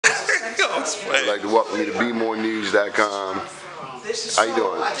I'd like to welcome you to BeMoreNews.com. How you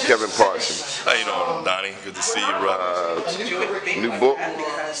doing, Kevin Parson? How you doing, Donnie? Good to see you, brother. New book,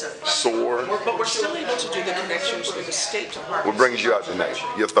 SOAR. But we're still able to do the connections with the State Department. What brings you out tonight?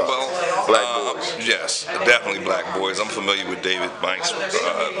 Your thoughts? Well, Black boys. Yes, definitely black boys. I'm familiar with David Banks,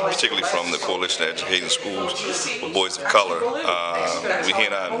 particularly from the Coalition of Educating Schools for Boys of Color. He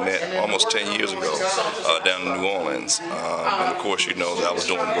and I met almost 10 years ago down in New Orleans. And of course, you know that I was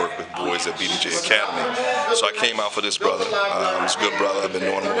doing work with boys at BDJ Academy. So I came out for this brother. He's a good brother. I've been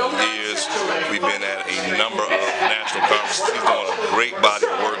knowing him over years. We've been at a number of national conferences. He's doing a great body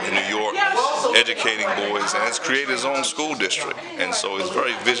of work in New York, educating boys, and has created his own school district. And so he's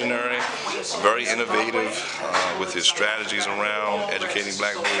very visionary, very innovative with his strategies around educating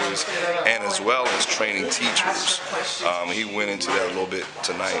black boys, and as well as training teachers. He went into that a little bit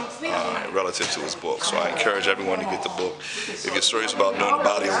tonight relative to his book. So I encourage everyone to get the book. If you're serious about doing a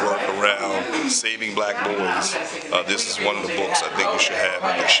body of work around saving black boys, this is one of the books I think you should have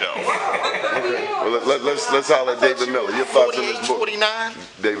on your shelf. Okay. Well, let's holler at David Miller. Your thoughts on this book? 49.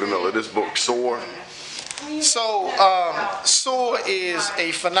 David Miller, this book, SOAR. So, SOAR is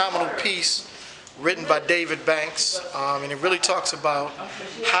a phenomenal piece written by David Banks, and it really talks about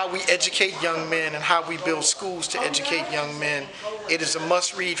how we educate young men and how we build schools to educate young men. It is a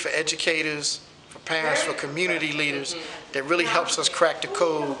must-read for educators, for parents, for community leaders, that really helps us crack the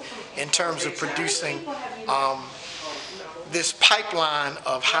code in terms of producing this pipeline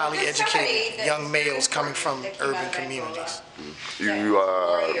of highly educated young males coming from urban communities. You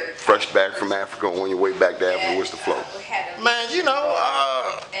are fresh back from Africa, on your way back to Africa. What's the flow? Man, you know,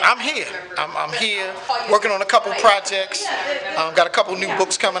 I'm here. I'm here working on a couple projects. Got a couple new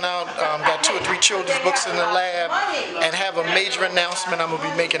books coming out. Got 2 or 3 children's books in the lab, and have a major announcement I'm going to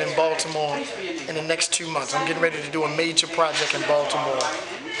be making in Baltimore in the next 2 months. I'm getting ready to do a major project in Baltimore,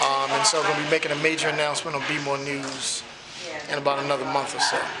 and so I'm going to be making a major announcement on Be More News in about another month or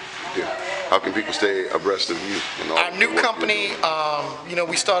so. Yeah. How can people stay abreast of you? And all Our new company, you know,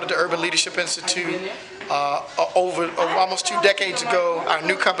 we started the Urban Leadership Institute over almost 2 decades ago. Our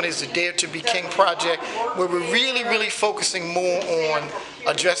new company is the Dare to Be King project, where we're really focusing more on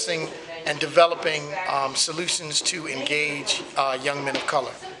addressing and developing solutions to engage young men of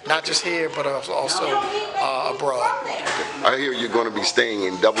color, not just here, but also abroad. I hear you're going to be staying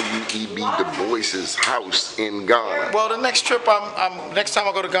in W.E.B. Du Bois's house in Ghana. Well, the next trip, next time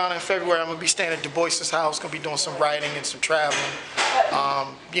I go to Ghana in February, I'm going to be staying at Du Bois's house, going to be doing some writing and some traveling,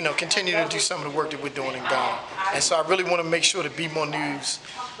 you know, continue to do some of the work that we're doing in Ghana. And so I really want to make sure that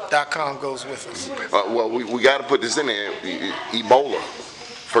BeMoreNews.com goes with us. Well, we got to put this in there. Ebola,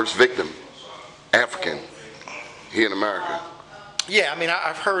 first victim, African, here in America. Yeah, I mean,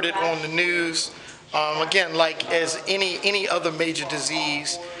 I've heard it on the news. Again, like as any other major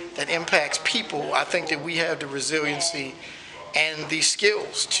disease that impacts people, I think that we have the resiliency and the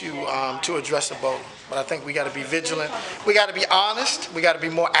skills to address Ebola. But I think we got to be vigilant. We got to be honest. We got to be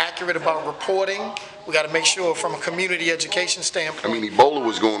more accurate about reporting. We got to make sure from a community education standpoint. I mean, Ebola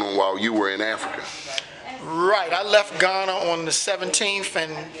was going on while you were in Africa. Right, I left Ghana on the 17th,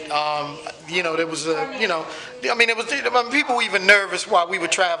 and you know, there was a, you know, I mean, people were even nervous while we were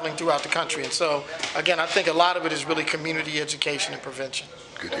traveling throughout the country, and so again, I think a lot of it is really community education and prevention.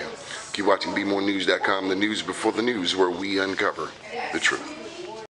 Good deal. Keep watching BeMoreNews.com, the news before the news, where we uncover the truth.